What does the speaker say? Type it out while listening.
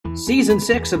Season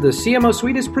 6 of the CMO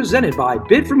Suite is presented by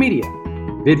Bid4Media.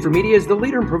 Bid4Media is the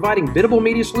leader in providing biddable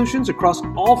media solutions across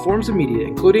all forms of media,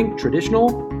 including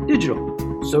traditional, digital,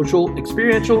 social,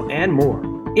 experiential, and more.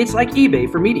 It's like eBay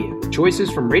for media, with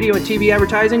choices from radio and TV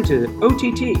advertising to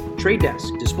OTT, trade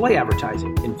desk, display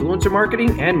advertising, influencer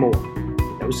marketing, and more.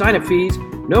 No sign-up fees,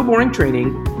 no boring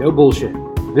training, no bullshit.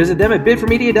 Visit them at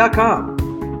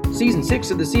bid4media.com. Season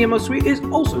 6 of the CMO Suite is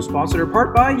also sponsored in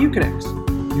part by Uconnect.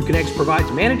 Uconnect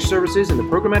provides managed services in the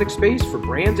programmatic space for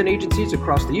brands and agencies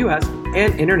across the U.S.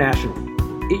 and internationally.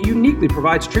 It uniquely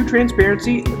provides true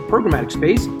transparency in the programmatic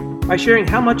space by sharing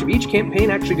how much of each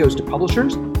campaign actually goes to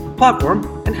publishers, platform,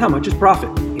 and how much is profit.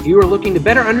 If you are looking to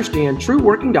better understand true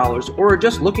working dollars or are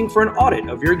just looking for an audit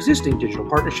of your existing digital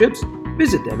partnerships,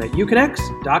 visit them at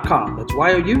uconnex.com. That's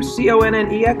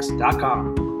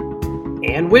YOUCONNEX.com.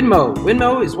 And Winmo.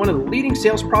 Winmo is one of the leading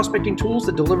sales prospecting tools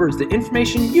that delivers the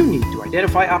information you need to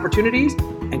identify opportunities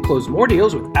and close more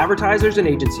deals with advertisers and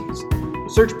agencies.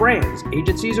 Search brands,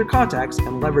 agencies, or contacts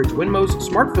and leverage Winmo's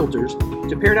smart filters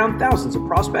to pare down thousands of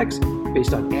prospects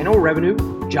based on annual revenue,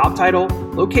 job title,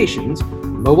 locations,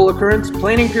 mobile occurrence,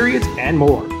 planning periods, and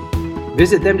more.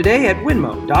 Visit them today at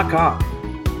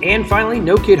winmo.com. And finally,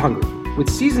 No Kid Hungry.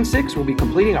 With Season 6, we'll be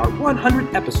completing our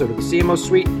 100th episode of the CMO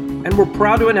Suite, and we're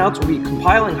proud to announce we'll be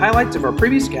compiling highlights of our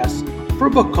previous guests for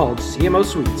a book called CMO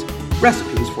Suites,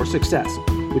 Recipes for Success,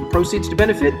 with proceeds to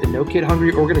benefit the No Kid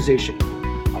Hungry organization.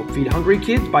 Help feed hungry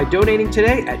kids by donating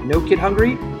today at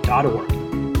nokidhungry.org.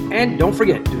 And don't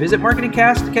forget to visit Marketing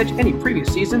Cast to catch any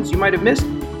previous seasons you might have missed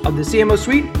of the CMO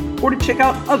Suite or to check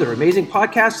out other amazing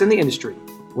podcasts in the industry.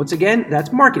 Once again, that's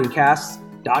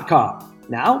marketingcasts.com.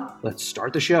 Now, let's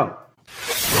start the show.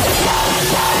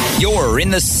 You're in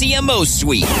the CMO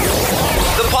Suite,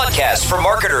 the podcast for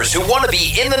marketers who want to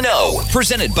be in the know,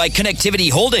 presented by Connectivity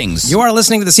Holdings. You are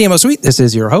listening to the CMO Suite. This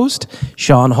is your host,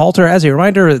 Sean Halter. As a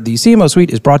reminder, the CMO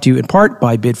Suite is brought to you in part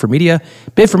by Bid4Media.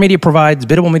 Bid4Media provides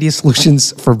biddable media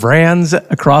solutions for brands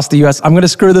across the U.S. I'm going to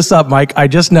screw this up, Mike. I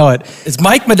just know it. It's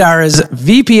Mike Madaras,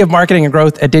 VP of Marketing and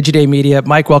Growth at Digiday Media.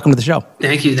 Mike, welcome to the show.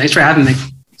 Thank you. Thanks for having me.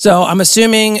 So I'm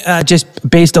assuming, just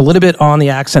based a little bit on the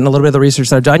accent, and a little bit of the research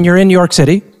that I've done, you're in New York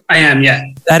City. I am, yeah.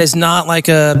 That is not like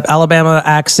a Alabama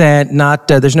accent. Not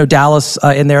there's no Dallas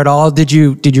in there at all. Did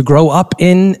you grow up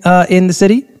in the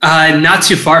city? Not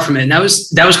too far from it. And that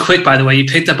was quick, by the way. You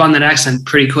picked up on that accent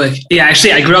pretty quick. Yeah,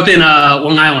 actually, I grew up in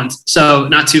Long Island, so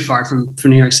not too far from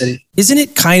New York City. Isn't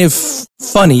it kind of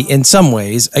funny in some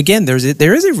ways? Again, there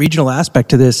is a regional aspect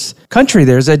to this country.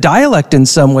 There's a dialect in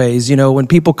some ways. You know, when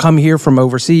people come here from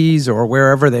overseas or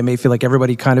wherever, they may feel like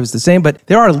everybody kind of is the same, but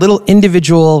there are little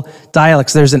individual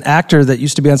dialects. There's an actor that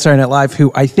used to be on Saturday Night Live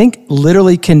who I think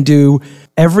literally can do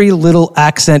every little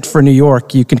accent for New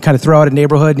York. You can kind of throw out a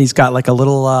neighborhood and he's got like a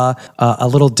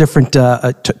little different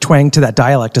twang to that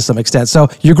dialect to some extent. So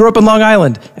you grew up in Long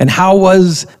Island, and how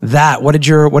was that? What did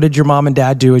your mom and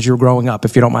dad do as you were growing up,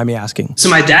 if you don't mind me asking? So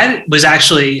my dad was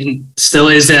actually, and still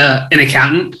is, an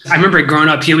accountant. I remember growing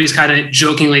up, he always kind of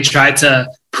jokingly tried to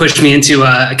push me into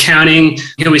accounting.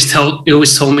 He always told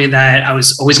me that I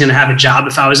was always going to have a job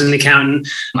if I was an accountant.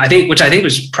 Which I think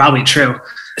was probably true.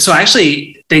 So I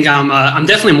actually think I'm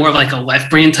definitely more of like a left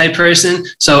brain type person.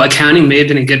 So accounting may have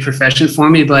been a good profession for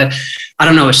me, but I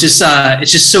don't know. It's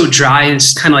just so dry, and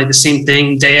it's kind of like the same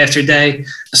thing day after day.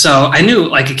 So I knew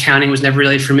like accounting was never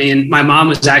really for me. And my mom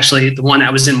was actually the one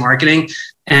that was in marketing,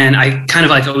 and I kind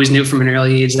of like always knew from an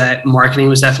early age that marketing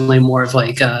was definitely more of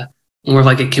like a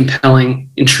compelling,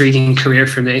 intriguing career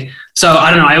for me. So I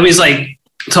don't know. I always like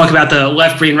talk about the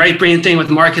left brain, right brain thing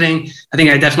with marketing. I think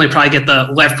I definitely probably get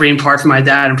the left brain part from my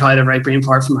dad and probably the right brain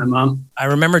part from my mom. I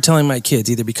remember telling my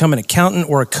kids, either become an accountant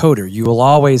or a coder. You will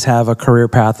always have a career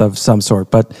path of some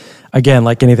sort. But again,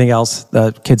 like anything else,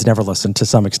 the kids never listen to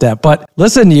some extent. But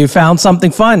listen, you found something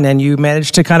fun and you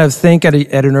managed to kind of think at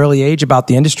an early age about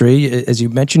the industry. As you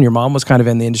mentioned, your mom was kind of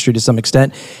in the industry to some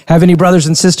extent. Have any brothers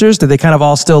and sisters? Do they kind of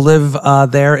all still live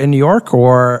there in New York?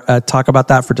 Or talk about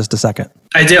that for just a second.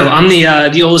 I do. I'm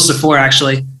the oldest of four,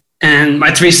 actually. And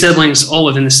my three siblings all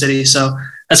live in the city. So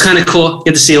that's kind of cool.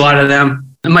 Get to see a lot of them.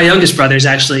 And my youngest brother is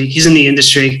actually, he's in the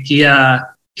industry. He's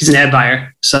an ad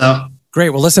buyer. So great.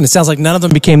 Well, listen, it sounds like none of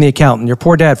them became the accountant. Your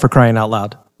poor dad, for crying out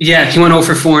loud. Yeah, he went 0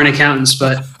 for 4 in accountants,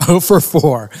 but 0 for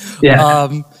 4. Yeah.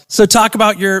 So talk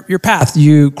about your path.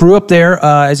 You grew up there,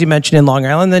 as you mentioned, in Long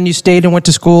Island. Then you stayed and went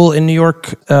to school in New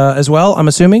York as well, I'm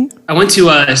assuming? I went to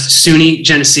SUNY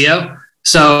Geneseo.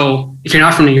 So if you're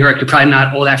not from New York, you're probably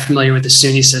not all that familiar with the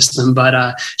SUNY system,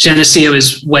 but Geneseo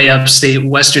is way upstate,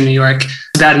 Western New York,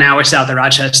 about an hour south of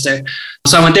Rochester.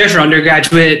 So I went there for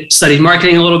undergraduate, studied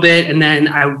marketing a little bit, and then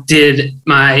I did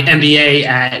my MBA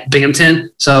at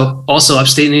Binghamton, so also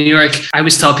upstate New York. I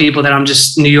always tell people that I'm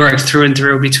just New York through and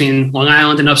through, between Long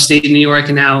Island and upstate New York,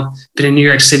 and now been in New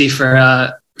York City for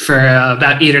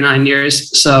about 8 or 9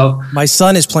 years. So my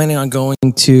son is planning on going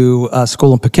to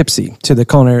school in Poughkeepsie, to the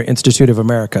Culinary Institute of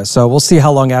America. So we'll see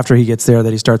how long after he gets there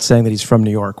that he starts saying that he's from New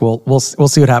York. We'll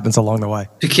see what happens along the way.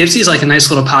 Poughkeepsie is like a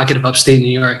nice little pocket of upstate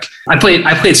New York. I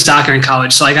played soccer in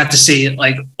college, so I got to see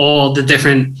like all the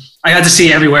different. I got to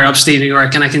see everywhere upstate New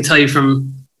York, and I can tell you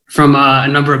from a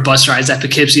number of bus rides that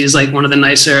Poughkeepsie is like one of the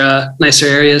nicer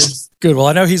areas. Good. Well,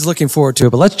 I know he's looking forward to it,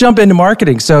 but let's jump into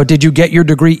marketing. So did you get your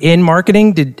degree in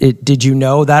marketing? Did you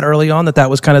know that early on that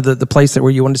was kind of the place where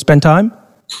you wanted to spend time?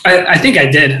 I think I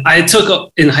did.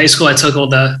 In high school, I took all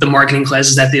the marketing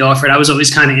classes that they offered. I was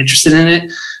always kind of interested in it.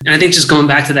 And I think just going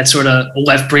back to that sort of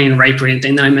left brain, right brain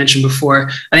thing that I mentioned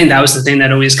before, I think that was the thing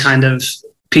that always kind of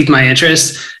piqued my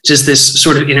interest. Just this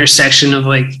sort of intersection of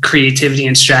like creativity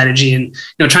and strategy and,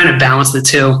 trying to balance the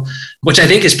two, which I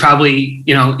think is probably,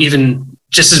 even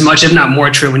just as much, if not more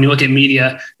true when you look at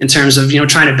media in terms of,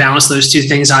 trying to balance those two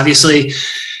things. Obviously,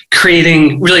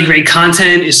 creating really great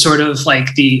content is sort of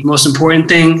like the most important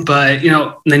thing, but,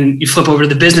 then you flip over to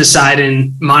the business side,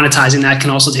 and monetizing that can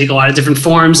also take a lot of different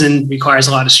forms and requires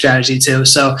a lot of strategy too.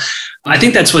 So I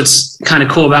think that's what's kind of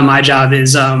cool about my job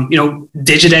is,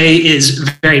 Digiday is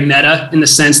very meta in the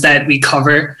sense that we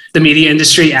cover the media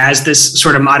industry as this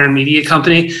sort of modern media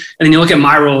company. And then you look at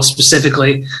my role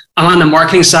specifically, I'm on the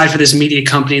marketing side for this media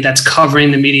company that's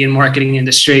covering the media and marketing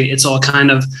industry. It's all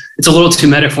it's a little too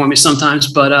meta for me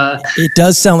sometimes, but it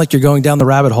does sound like you're going down the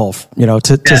rabbit hole,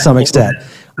 to some extent.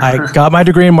 I got my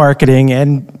degree in marketing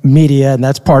and media, and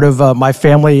that's part of my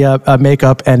family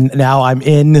makeup. And now I'm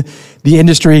in the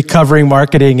industry covering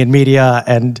marketing and media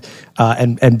and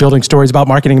building stories about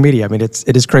marketing and media. I mean,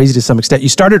 it is crazy to some extent. You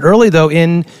started early though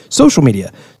in social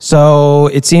media, so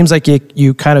it seems like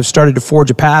you kind of started to forge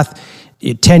a path.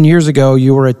 10 years ago,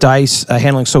 you were at Dice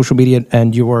handling social media,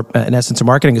 and you were, in essence, a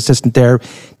marketing assistant there.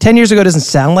 10 years ago doesn't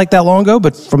sound like that long ago,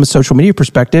 but from a social media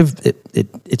perspective,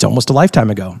 it's almost a lifetime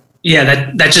ago.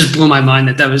 Yeah, that just blew my mind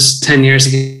that was 10 years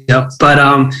ago. But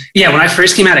when I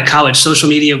first came out of college, social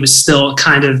media was still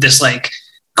kind of this like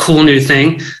cool new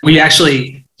thing where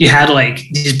you had like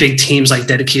these big teams like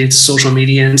dedicated to social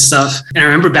media and stuff. And I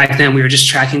remember back then we were just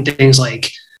tracking things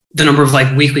like the number of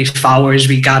like weekly followers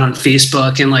we got on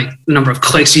Facebook and like the number of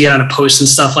clicks you get on a post and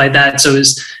stuff like that. So it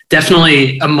was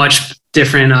definitely a much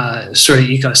different sort of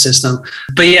ecosystem.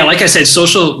 But yeah, like I said,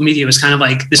 social media was kind of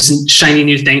like this shiny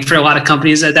new thing for a lot of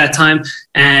companies at that time.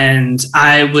 And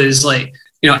I was like,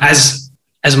 as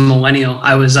a millennial,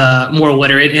 I was more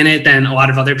literate in it than a lot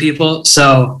of other people.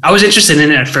 So I was interested in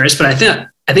it at first, but I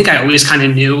think I always kind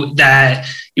of knew that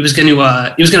it was going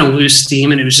to lose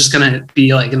steam, and it was just going to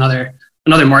be like another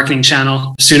marketing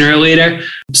channel sooner or later.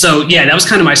 So yeah, that was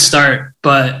kind of my start.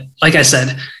 But like I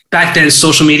said, back then,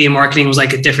 social media marketing was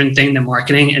like a different thing than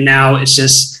marketing. And now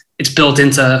it's built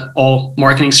into all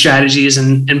marketing strategies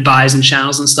and buys and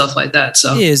channels and stuff like that.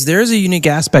 So there is a unique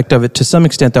aspect of it to some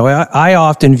extent, though. I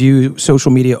often view social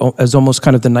media as almost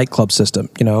kind of the nightclub system.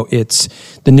 It's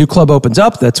the new club opens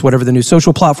up. That's whatever the new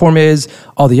social platform is.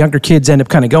 All the younger kids end up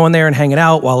kind of going there and hanging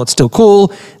out while it's still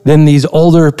cool. Then these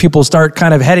older people start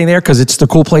kind of heading there because it's the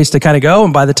cool place to kind of go.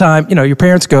 And by the time, your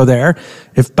parents go there,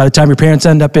 by the time your parents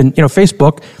end up in,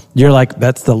 Facebook, you're like,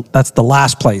 that's the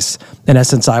last place, in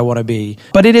essence, I want to be.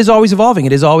 But it is always evolving.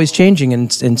 It is always changing.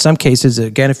 And in some cases,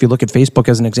 again, if you look at Facebook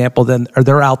as an example, then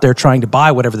they're out there trying to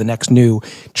buy whatever the next new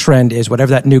trend is, whatever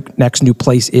that next new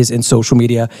place is in social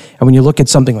media. And when you look at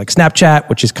something like Snapchat,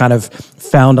 which has kind of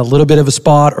found a little bit of a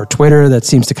spot, or Twitter that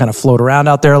seems to kind of float around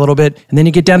out there a little bit. And then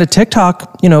you get down to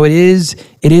TikTok,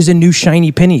 it is a new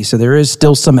shiny penny. So there is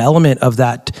still some element of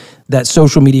that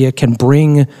social media can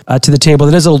bring to the table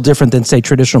that is a little different than, say,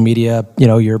 traditional media,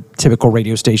 your typical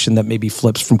radio station that maybe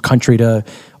flips from country to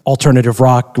alternative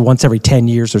rock once every 10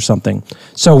 years or something.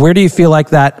 So where do you feel like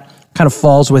that kind of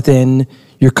falls within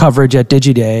your coverage at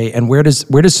Digiday, and where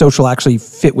does social actually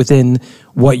fit within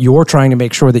what you're trying to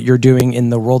make sure that you're doing in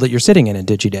the role that you're sitting in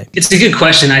Digiday? It's a good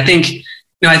question. I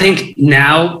think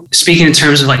now, speaking in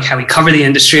terms of like how we cover the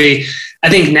industry, I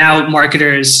think now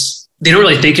marketers they don't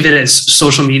really think of it as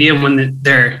social media when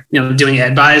they're doing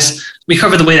ad buys. We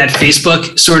cover the way that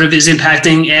Facebook sort of is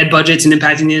impacting ad budgets and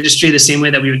impacting the industry the same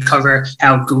way that we would cover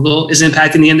how Google is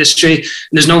impacting the industry. And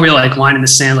there's no real like line in the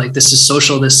sand, like this is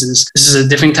social, this is a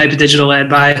different type of digital ad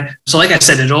buy. So like I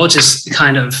said, it all just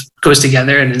kind of goes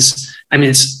together and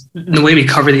it's the way we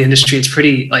cover the industry, it's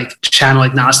pretty like channel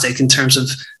agnostic in terms of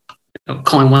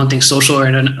calling one thing social or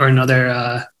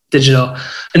another digital.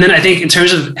 And then I think in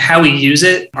terms of how we use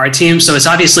it, our team, so it's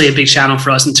obviously a big channel for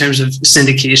us in terms of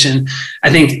syndication. I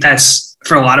think that's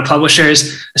for a lot of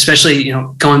publishers, especially,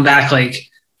 going back like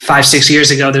 5-6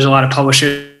 years ago, there's a lot of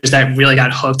publishers that really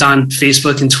got hooked on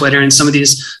Facebook and Twitter and some of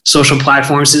these social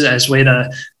platforms as a way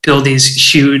to build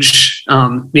these huge,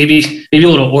 maybe a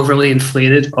little overly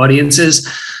inflated audiences.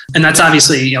 And that's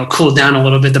obviously, cooled down a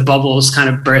little bit. The bubbles kind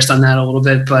of burst on that a little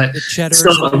bit, but it's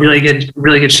still a really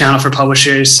good channel for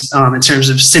publishers in terms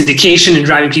of syndication and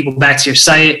driving people back to your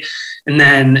site. And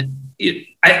then,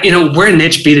 we're a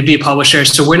niche B2B publisher,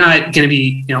 so we're not going to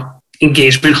be,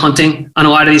 engagement hunting on a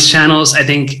lot of these channels. I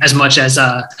think as much as,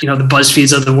 the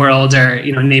BuzzFeeds of the world or,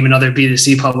 name another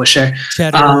B2C publisher.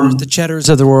 The Cheddars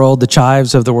of the world, the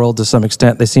Chives of the world to some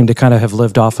extent, they seem to kind of have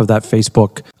lived off of that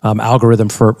Facebook algorithm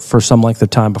for some length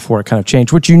of time before it kind of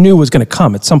changed, which you knew was going to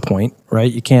come at some point,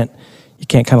 right? You can't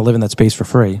kind of live in that space for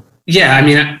free.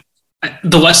 Yeah.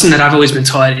 The lesson that I've always been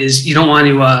taught is you don't want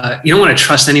to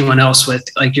trust anyone else with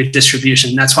like your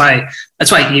distribution. That's why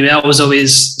email was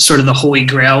always sort of the holy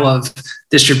grail of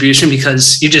distribution,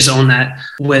 because you just own that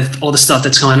with all the stuff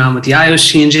that's going on with the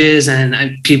iOS changes,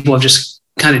 and people have just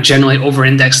kind of generally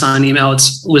over-indexed on email.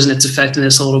 It's losing its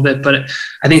effectiveness a little bit, but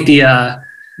I think the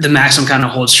maxim kind of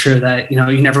holds true that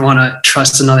you never want to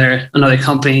trust another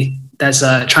company that's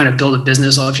trying to build a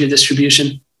business off your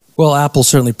distribution. Well, Apple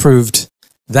certainly proved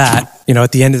that,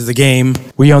 at the end of the game,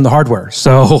 we own the hardware.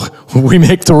 So we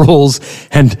make the rules.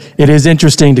 And it is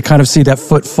interesting to kind of see that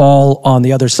foot fall on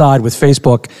the other side with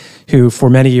Facebook, who for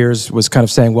many years was kind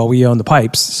of saying, well, we own the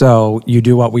pipes, so you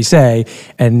do what we say.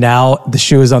 And now the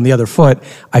shoe is on the other foot.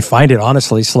 I find it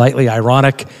honestly slightly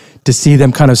ironic to see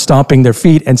them kind of stomping their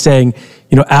feet and saying,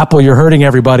 Apple, you're hurting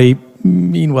everybody.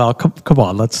 Meanwhile, come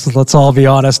on, let's all be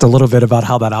honest a little bit about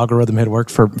how that algorithm had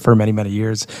worked for many, many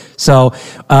years. So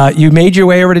you made your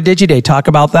way over to Digiday. Talk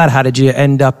about that. How did you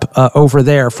end up over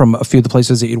there from a few of the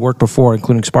places that you'd worked before,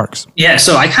 including Sparks? Yeah,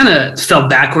 so I kind of fell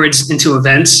backwards into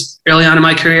events early on in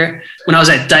my career. When I was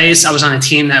at Dice, I was on a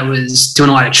team that was doing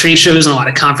a lot of trade shows and a lot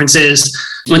of conferences.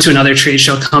 Went to another trade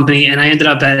show company, and I ended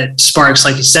up at Sparks,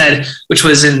 like you said, which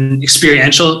was an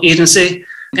experiential agency.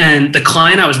 And the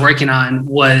client I was working on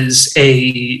was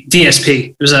a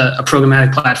DSP. It was a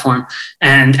programmatic platform.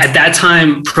 And at that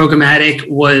time, programmatic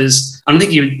was, I don't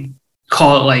think you'd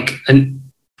call it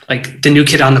like the new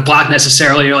kid on the block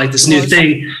necessarily, or like this new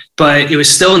thing, but it was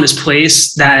still in this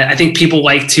place that I think people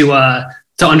like to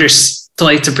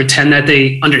pretend that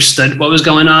they understood what was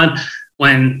going on,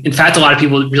 when in fact, a lot of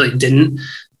people really didn't.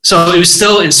 So it was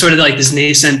still in sort of like this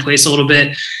nascent place a little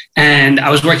bit. And I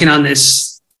was working on this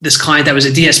client that was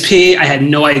a DSP. I had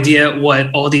no idea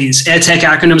what all these ad tech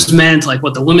acronyms meant, like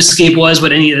what the LumaScape was,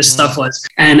 what any of this stuff was.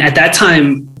 And at that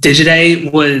time,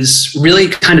 Digiday was really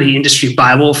kind of the industry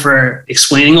Bible for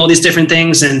explaining all these different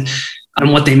things and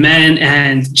what they meant,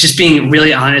 and just being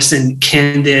really honest and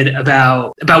candid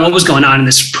about what was going on in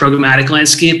this programmatic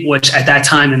landscape, which at that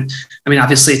time, and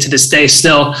obviously to this day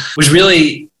still, was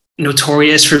really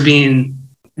notorious for being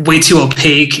way too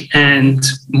opaque and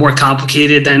more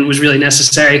complicated than was really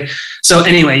necessary. So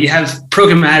anyway, you have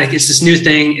programmatic. It's this new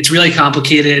thing. It's really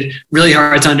complicated, really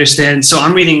hard to understand. So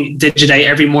I'm reading Digiday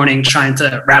every morning, trying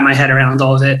to wrap my head around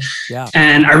all of it. Yeah.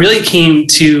 And I really came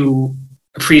to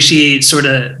appreciate sort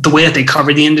of the way that they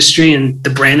covered the industry and the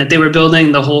brand that they were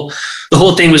building. The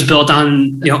whole thing was built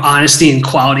on, honesty and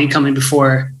quality coming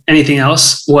before anything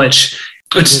else, which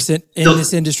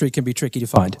this industry can be tricky to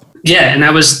find. Yeah, and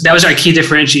that was our key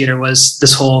differentiator, was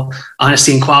this whole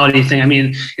honesty and quality thing.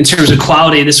 In terms of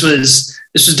quality, this was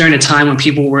during a time when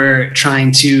people were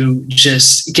trying to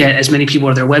just get as many people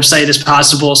to their website as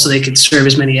possible so they could serve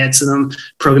as many ads to them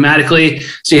programmatically.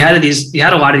 So you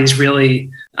had a lot of these really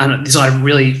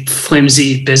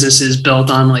flimsy businesses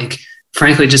built on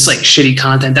frankly just shitty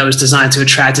content that was designed to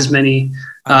attract as many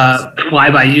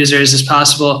fly-by users as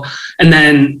possible. And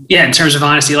then, in terms of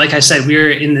honesty, like I said,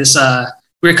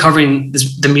 we're covering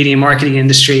the media marketing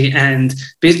industry, and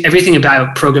everything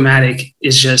about programmatic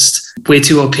is just way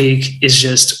too opaque, is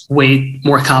just way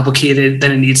more complicated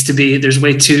than it needs to be. There's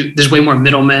way more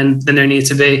middlemen than there need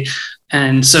to be.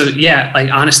 And so,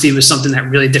 honesty was something that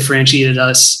really differentiated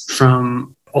us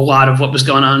from a lot of what was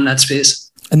going on in that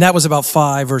space. And that was about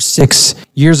 5 or 6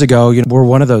 years ago. We're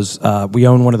one of those, we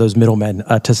own one of those middlemen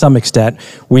to some extent.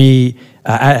 We,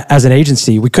 as an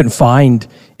agency, we couldn't find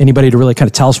anybody to really kind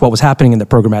of tell us what was happening in the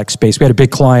programmatic space. We had a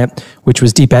big client, which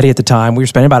was Deep Eddy at the time. We were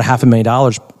spending about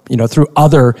 $500,000, through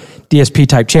other DSP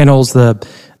type channels, the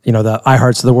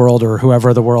iHearts of the world or whoever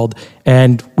of the world.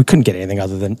 And we couldn't get anything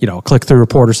other than, a click-through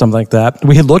report or something like that.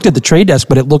 We had looked at the trade desk,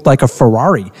 but it looked like a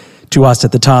Ferrari to us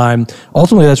at the time.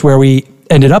 Ultimately, that's where we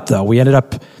ended up, though. We ended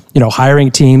up, hiring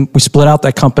a team. We split out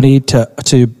that company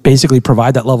to basically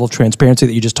provide that level of transparency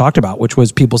that you just talked about, which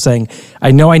was people saying,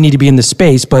 I know I need to be in this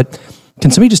space, but can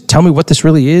somebody just tell me what this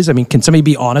really is? I mean, can somebody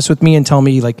be honest with me and tell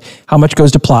me how much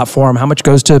goes to platform, how much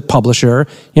goes to publisher?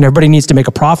 Everybody needs to make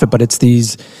a profit, but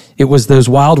it was those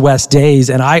Wild West days.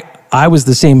 And I was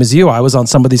the same as you. I was on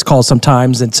some of these calls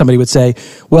sometimes and somebody would say,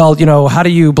 well, how do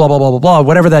you blah, blah, blah, blah, blah,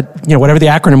 whatever the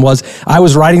acronym was. I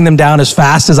was writing them down as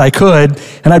fast as I could.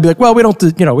 And I'd be like, well, we don't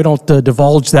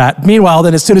divulge that. Meanwhile,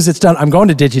 then as soon as it's done, I'm going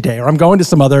to Digiday or I'm going to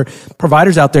some other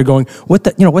providers out there going, what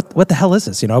the hell is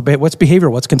this? What's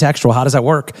behavioral? What's contextual? How does that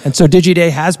work? And so Digiday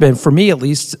has been, for me at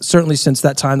least, certainly since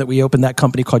that time that we opened that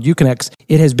company called Uconnect,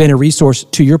 it has been a resource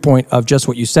to your point of just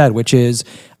what you said, which is,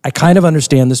 I kind of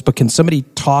understand this, but can somebody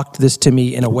talk this to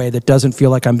me in a way that doesn't feel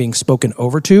like I'm being spoken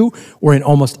over to or in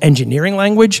almost engineering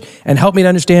language and help me to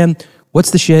understand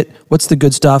what's the shit, what's the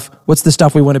good stuff, what's the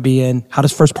stuff we want to be in, how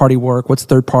does first party work, what's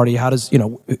third party, how does,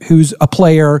 who's a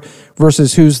player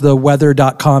versus who's the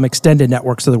weather.com extended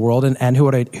networks of the world and who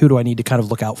do I need to kind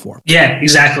of look out for? Yeah,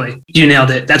 exactly. You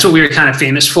nailed it. That's what we were kind of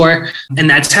famous for. And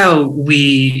that's how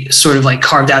we sort of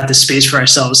carved out the space for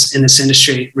ourselves in this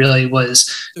industry, really was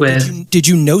with... Did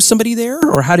you know somebody there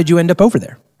or how did you end up over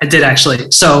there? I did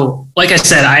actually. So like I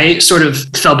said, I sort of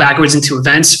fell backwards into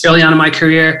events early on in my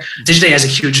career. Digiday has a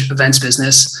huge events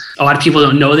business. A lot of people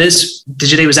don't know this.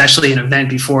 Digiday was actually an event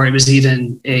before it was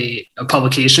even a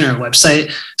publication or a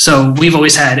website. So we've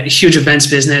always had a huge events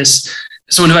business.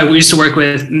 Someone who I used to work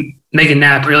with, Megan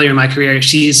Knapp, earlier in my career,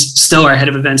 she's still our head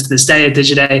of events to this day at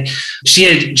Digiday. She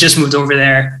had just moved over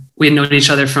there. We had known each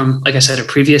other from, like I said, a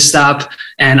previous stop.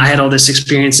 And I had all this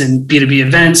experience in B2B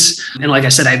events. And like I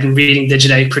said, I've been reading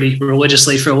Digiday pretty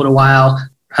religiously for a little while,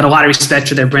 had a lot of respect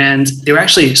for their brand. They were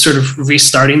actually sort of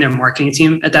restarting their marketing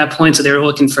team at that point. So they were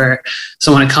looking for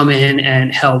someone to come in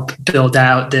and help build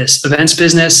out this events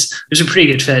business. It was a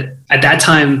pretty good fit at that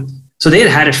time. So they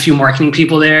had a few marketing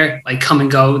people there, come and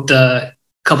go the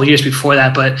couple of years before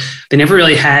that, but they never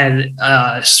really had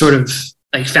sort of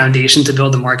foundation to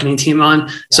build the marketing team on.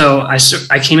 Yeah. So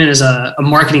I came in as a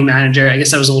marketing manager. I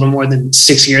guess that was a little more than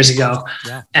 6 years ago,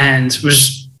 and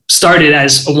was started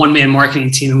as a one-man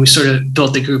marketing team. And we sort of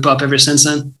built the group up ever since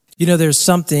then. There's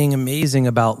something amazing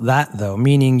about that though,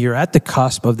 meaning you're at the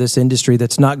cusp of this industry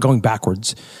that's not going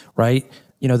backwards, right?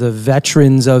 The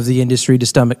veterans of the industry to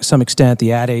some extent,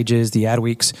 the ad ages, the ad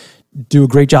weeks, do a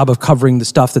great job of covering the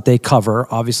stuff that they cover,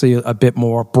 obviously a bit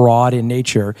more broad in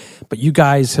nature, but you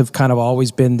guys have kind of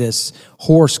always been this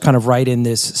horse kind of right in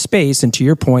this space. And to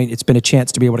your point, it's been a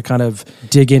chance to be able to kind of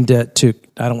dig into,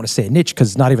 I don't want to say a niche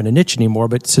because it's not even a niche anymore,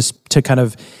 but to kind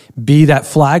of be that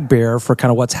flag bearer for kind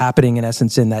of what's happening in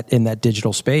essence in that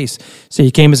digital space. So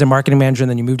you came as a marketing manager and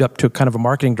then you moved up to kind of a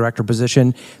marketing director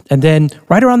position. And then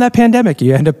right around that pandemic,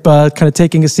 you end up kind of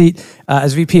taking a seat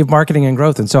as VP of marketing and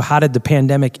growth. And so how did the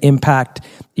pandemic impact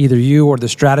either you or the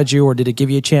strategy, or did it give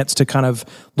you a chance to kind of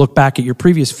look back at your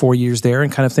previous 4 years there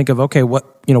and kind of think of, okay,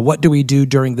 what do we do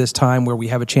during this time where we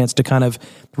have a chance to kind of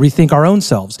rethink our own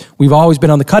selves? We've always been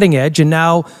on the cutting edge, and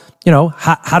now,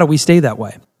 how do we stay that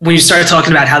way? When you start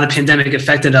talking about how the pandemic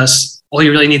affected us, all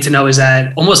you really need to know is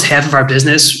that almost half of our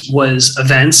business was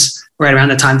events right around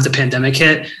the time that the pandemic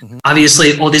hit. Mm-hmm.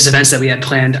 Obviously, all these events that we had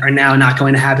planned are now not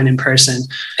going to happen in person.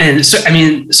 And so, and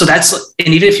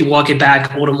even if you walk it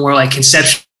back a little more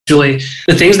conceptually,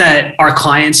 the things that our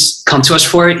clients come to us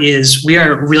for is we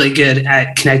are really good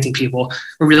at connecting people.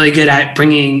 We're really good at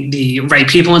bringing the right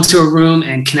people into a room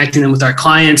and connecting them with our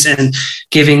clients and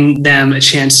giving them a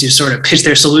chance to sort of pitch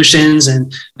their solutions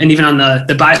and even on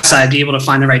the buy side, be able to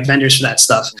find the right vendors for that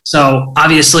stuff. So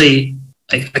obviously,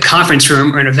 a conference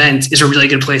room or an event is a really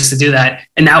good place to do that.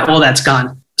 And now all that's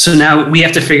gone. So now we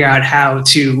have to figure out how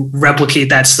to replicate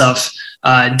that stuff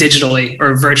digitally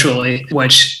or virtually,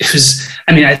 which was,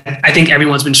 I think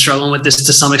everyone's been struggling with this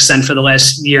to some extent for the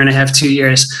last year and a half, 2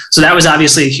 years. So that was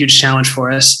obviously a huge challenge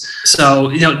for us. So,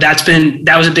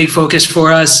 that was a big focus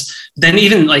for us. Then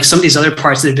even like some of these other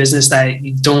parts of the business that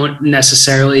you don't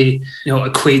necessarily,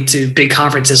 equate to big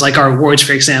conferences, like our awards,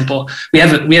 for example. We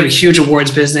have a huge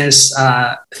awards business,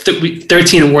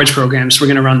 13 awards programs we're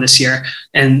going to run this year.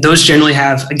 And those generally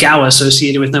have a gala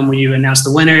associated with them where you announce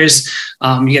the winners.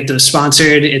 You get those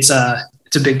sponsored. It's a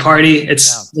big party.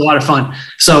 It's a lot of fun.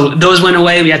 So those went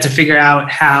away. We had to figure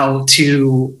out how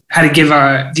to give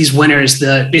these winners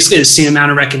basically the same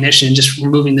amount of recognition, just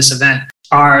removing this event.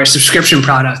 Our subscription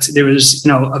product, there was,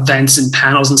 events and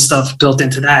panels and stuff built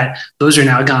into that. Those are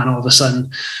now gone all of a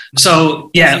sudden.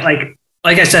 So yeah,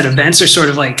 like I said, events are sort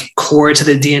of like core to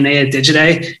the DNA at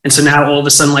Digiday. And so now all of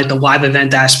a sudden, like the live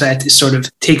event aspect is sort of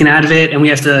taken out of it. And we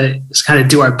have to kind of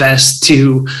do our best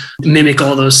to mimic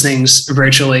all those things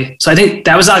virtually. So I think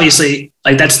that was obviously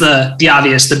that's the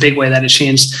obvious, the big way that it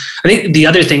changed. I think the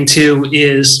other thing too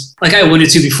is, like I alluded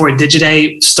to before,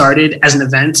 Digiday started as an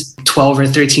event 12 or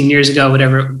 13 years ago,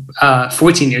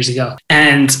 14 years ago.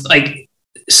 And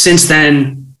since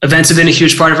then, events have been a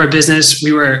huge part of our business.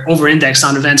 We were over-indexed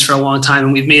on events for a long time,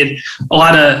 and we've made a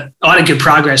lot of good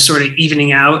progress sort of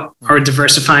evening out or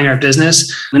diversifying our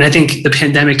business. And I think the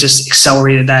pandemic just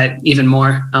accelerated that even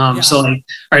more. So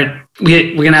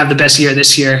we're going to have the best year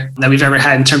this year that we've ever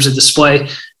had in terms of display.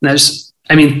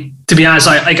 And to be honest,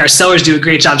 our sellers do a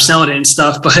great job selling it and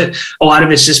stuff, but a lot of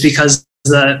it's just because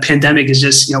the pandemic is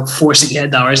just, forcing ad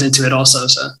dollars into it also.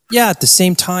 So yeah, at the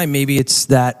same time, maybe it's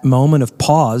that moment of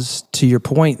pause, to your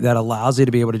point, that allows you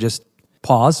to be able to just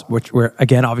pause, where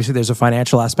again, obviously there's a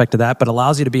financial aspect to that, but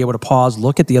allows you to be able to pause,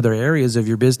 look at the other areas of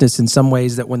your business in some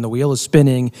ways that when the wheel is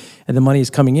spinning and the money is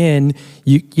coming in,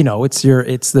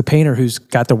 it's the painter who's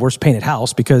got the worst painted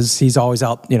house because he's always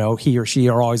out, he or she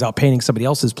are always out painting somebody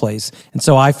else's place. And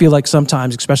so I feel like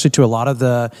sometimes, especially to a lot of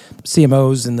the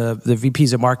CMOs and the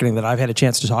VPs of marketing that I've had a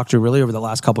chance to talk to really over the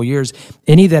last couple of years,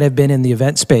 any that have been in the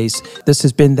event space, this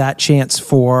has been that chance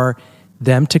for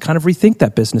them to kind of rethink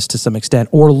that business to some extent,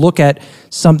 or look at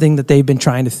something that they've been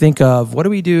trying to think of. What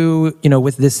do we do,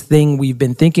 with this thing we've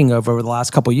been thinking of over the last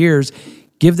couple of years?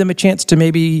 Give them a chance to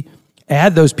maybe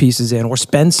add those pieces in or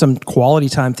spend some quality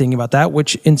time thinking about that,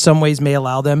 which in some ways may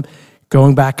allow them,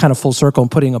 going back kind of full circle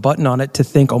and putting a button on it, to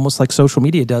think almost like social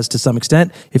media does to some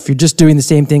extent. If you're just doing the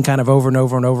same thing kind of over and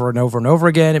over and over and over and over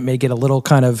again, it may get a little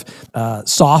kind of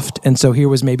soft. And so here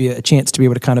was maybe a chance to be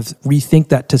able to kind of rethink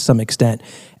that to some extent.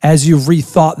 As you've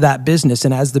rethought that business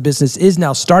and as the business is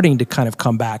now starting to kind of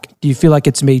come back, do you feel like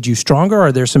it's made you stronger?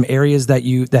 Are there some areas that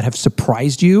have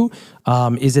surprised you?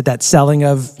 Is it that selling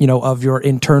of your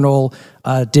internal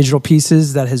digital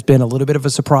pieces that has been a little bit of a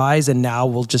surprise and now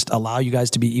will just allow you guys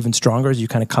to be even stronger as you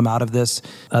kind of come out of this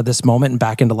moment and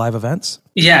back into live events?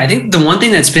 Yeah, I think the one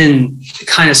thing that's been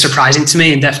kind of surprising to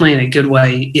me, and definitely in a good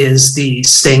way, is the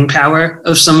staying power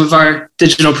of some of our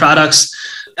digital products.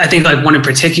 I think one in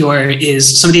particular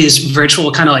is some of these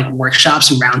virtual kind of workshops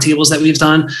and roundtables that we've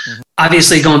done. Mm-hmm.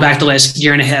 Obviously, going back the last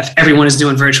year and a half, everyone is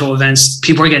doing virtual events.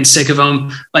 People are getting sick of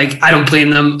them. I don't blame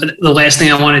them. The last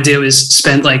thing I want to do is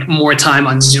spend more time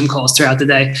on Zoom calls throughout the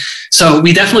day. So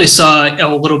we definitely saw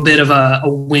a little bit of a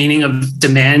waning of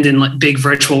demand in big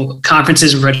virtual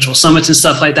conferences and virtual summits and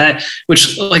stuff like that,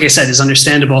 which, like I said, is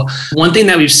understandable. One thing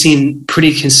that we've seen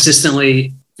pretty consistent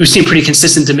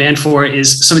demand for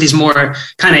is some of these more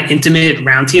kind of intimate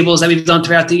roundtables that we've done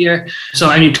throughout the year. So,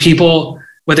 people,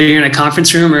 whether you're in a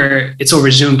conference room or it's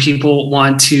over Zoom, people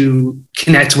want to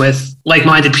connect with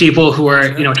like-minded people who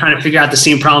are, trying to figure out the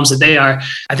same problems that they are.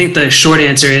 I think the short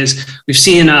answer is we've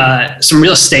seen some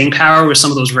real staying power with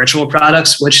some of those virtual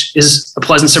products, which is a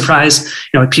pleasant surprise.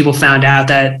 People found out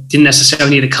that didn't necessarily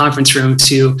need a conference room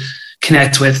to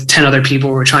connect with 10 other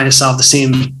people who are trying to solve the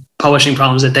same publishing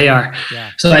problems that they are.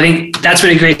 Yeah. So I think that's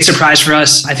been a great surprise for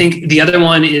us. I think the other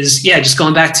one is, just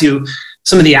going back to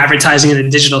some of the advertising and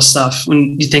the digital stuff.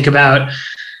 When you think about,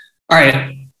 all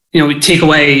right, we take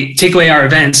away our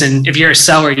events, and if you're a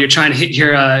seller, you're trying to hit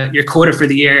your quota for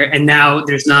the year, and now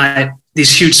there's not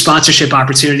these huge sponsorship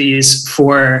opportunities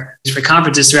for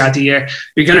conferences throughout the year,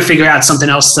 you're going to figure out something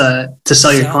else to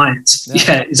sell your clients.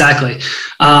 Yeah, exactly.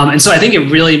 And so I think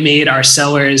it really made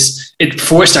it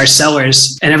forced our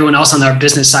sellers and everyone else on our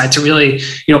business side to really,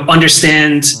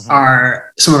 understand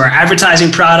some of our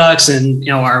advertising products and,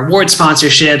 our award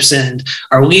sponsorships and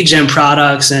our lead gen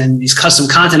products and these custom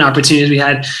content opportunities we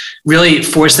had, really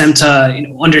forced them to,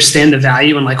 understand the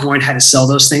value and learn how to sell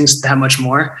those things that much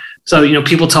more. So,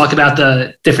 people talk about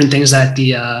the different things that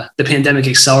the pandemic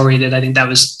accelerated. I think that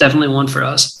was definitely one for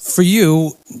us. For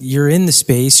you, you're in the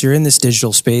space, you're in this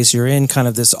digital space, you're in kind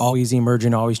of this always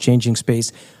emerging, always changing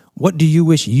space. What do you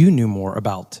wish you knew more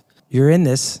about? You're in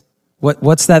this.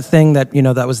 What's that thing that,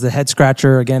 that was the head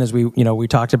scratcher again, as we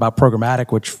talked about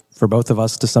programmatic, which for both of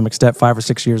us to some extent 5 or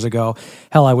 6 years ago,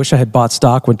 hell, I wish I had bought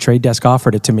stock when Trade Desk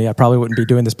offered it to me. I probably wouldn't be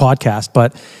doing this podcast.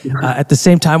 But at the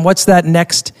same time, what's that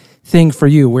next thing for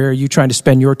you? Where are you trying to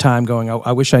spend your time going,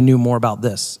 I wish I knew more about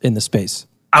this in the space?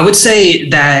 I would say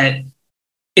that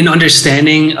an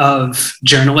understanding of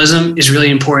journalism is really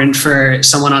important for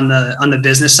someone on the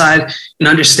business side, and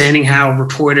understanding how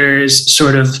reporters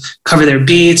sort of cover their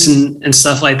beats and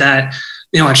stuff like that.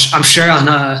 I'm sure on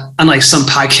like some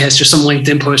podcast or some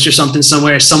LinkedIn post or something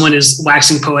somewhere, someone is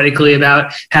waxing poetically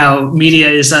about how media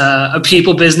is a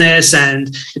people business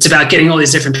and it's about getting all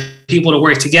these different people to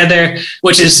work together,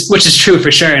 which is true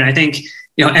for sure. And I think,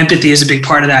 empathy is a big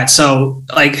part of that. So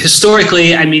like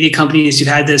historically at media companies, you've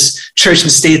had this church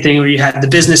and state thing where you had the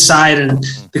business side and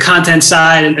the content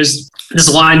side, and there's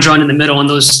this line drawn in the middle, and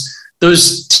those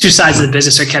two sides of the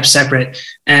business are kept separate.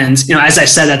 And, as I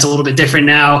said, that's a little bit different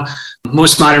now.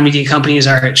 Most modern media companies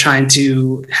are trying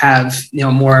to have,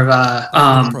 more of a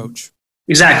approach.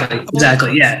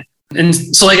 Exactly. Yeah. And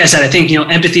so, like I said, I think,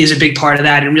 empathy is a big part of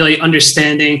that, and really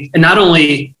understanding, and not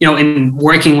only, in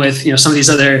working with, some of these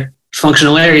other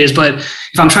functional areas, but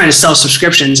if I'm trying to sell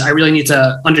subscriptions, I really need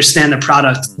to understand the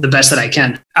product the best that I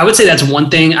can. I would say that's one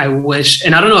thing I wish,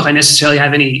 and I don't know if I necessarily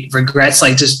have any regrets,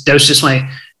 like that was just my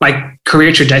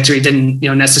career trajectory didn't,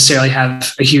 necessarily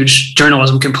have a huge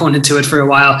journalism component to it for a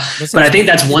while. But I think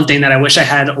that's one thing that I wish I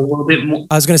had a little bit more.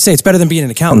 I was going to say, it's better than being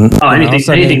an accountant. Oh,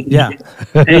 anything. Yeah.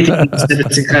 Anything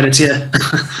debits and credits, yeah.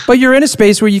 But you're in a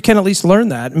space where you can at least learn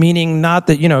that, meaning not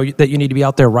that, that you need to be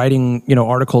out there writing,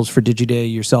 articles for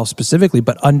Digiday yourself specifically,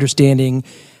 but understanding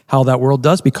how that world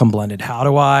does become blended. How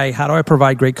do I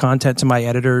provide great content to my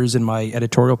editors and my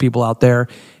editorial people out there,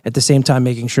 at the same time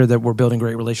making sure that we're building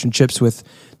great relationships with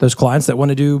those clients that want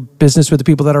to do business with the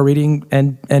people that are reading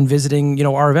and visiting,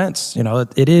 our events.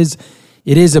 It is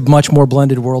a much more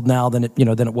blended world now than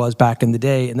it was back in the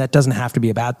day, and that doesn't have to be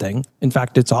a bad thing. In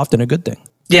fact, it's often a good thing.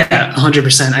 Yeah,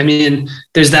 100%. I mean,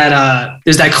 there's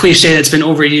that cliche that's been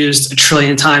overused a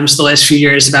trillion times the last few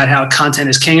years about how content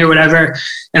is king or whatever.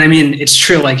 And I mean, it's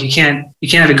true. Like you can't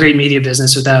have a great media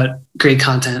business without great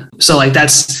content. So like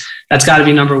that's got to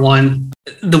be number one.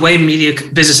 The way media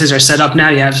businesses are set up now,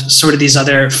 you have sort of these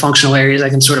other functional areas I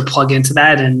can sort of plug into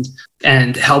that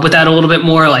and help with that a little bit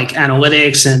more, like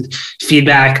analytics and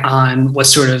feedback on what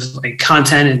sort of like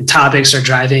content and topics are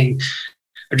driving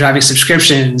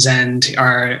subscriptions and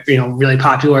are, really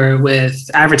popular with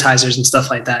advertisers and stuff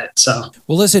like that. So,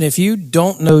 well, listen, if you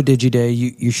don't know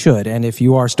Digiday, you should. And if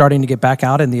you are starting to get back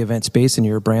out in the event space and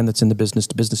you're a brand that's in the business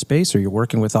to business space, or you're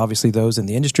working with obviously those in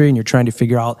the industry and you're trying to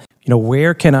figure out,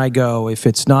 where can I go if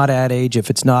it's not Ad Age, if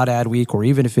it's not Ad Week, or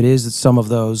even if it is some of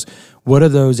those, what are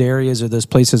those areas or those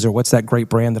places, or what's that great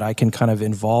brand that I can kind of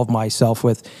involve myself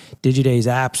with? Digiday is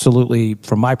absolutely,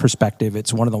 from my perspective,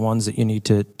 it's one of the ones that you need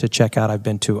to check out. I've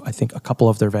been to, I think, a couple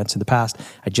of their events in the past.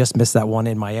 I just missed that one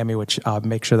in Miami, which I'll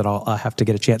make sure that I'll have to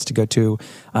get a chance to go to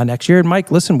next year. And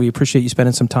Mike, listen, we appreciate you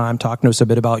spending some time talking to us a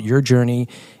bit about your journey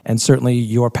and certainly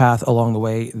your path along the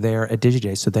way there at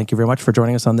Digiday. So thank you very much for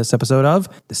joining us on this episode of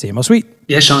the CMO Suite.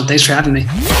 Yeah, Sean, thanks for having me.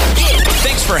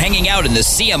 Thanks for hanging out in the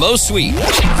CMO Suite, the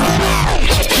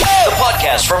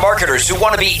podcast for marketers who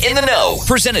want to be in the know,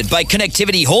 presented by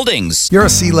Connectivity Holdings. You're a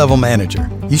C-level manager.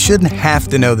 You shouldn't have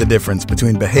to know the difference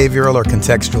between behavioral or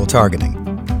contextual targeting,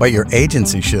 but your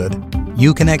agency should.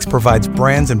 Uconnect provides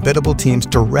brands and biddable teams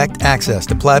direct access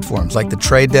to platforms like The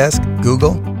Trade Desk,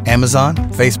 Google, Amazon,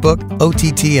 Facebook,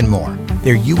 OTT, and more.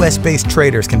 Their US-based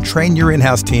traders can train your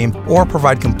in-house team or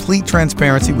provide complete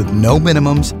transparency with no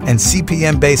minimums and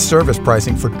CPM-based service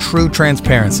pricing for true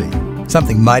transparency.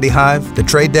 Something Mighty Hive, The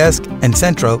Trade Desk, and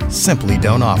Centro simply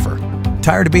don't offer.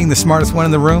 Tired of being the smartest one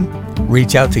in the room?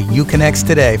 Reach out to Uconnect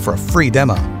today for a free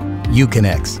demo.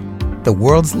 Uconnect, the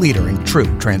world's leader in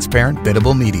true transparent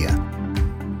biddable media.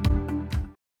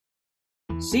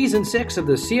 Season 6 of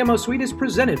the CMO Suite is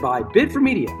presented by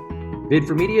Bid4Media.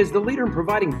 Bid4Media is the leader in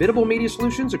providing biddable media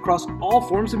solutions across all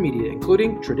forms of media,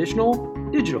 including traditional,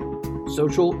 digital,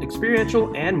 social,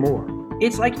 experiential, and more.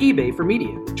 It's like eBay for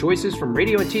media, with choices from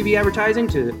radio and TV advertising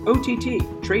to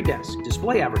OTT, Trade Desk,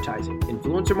 display advertising,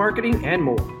 influencer marketing, and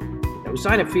more. No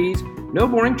sign-up fees, no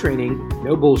boring training,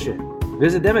 no bullshit.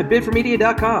 Visit them at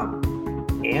bid4media.com.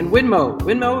 And Winmo.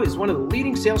 Winmo is one of the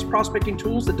leading sales prospecting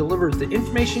tools that delivers the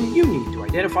information you need to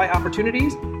identify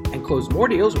opportunities and close more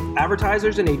deals with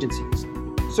advertisers and agencies.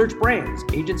 Search brands,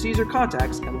 agencies, or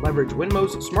contacts and leverage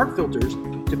Winmo's smart filters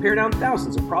to pare down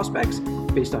thousands of prospects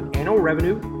based on annual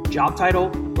revenue, job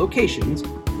title, locations,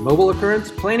 mobile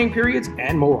occurrence, planning periods,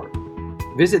 and more.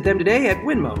 Visit them today at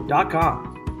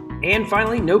winmo.com. And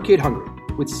finally, No Kid Hungry.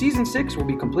 With Season 6, we'll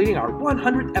be completing our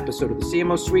 100th episode of the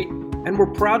CMO Suite, and we're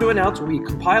proud to announce we'll be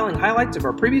compiling highlights of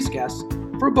our previous guests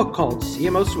for a book called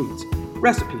CMO Suites,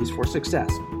 Recipes for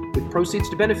Success, with proceeds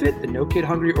to benefit the No Kid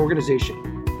Hungry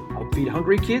organization. Help feed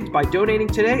hungry kids by donating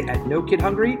today at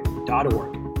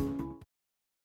nokidhungry.org.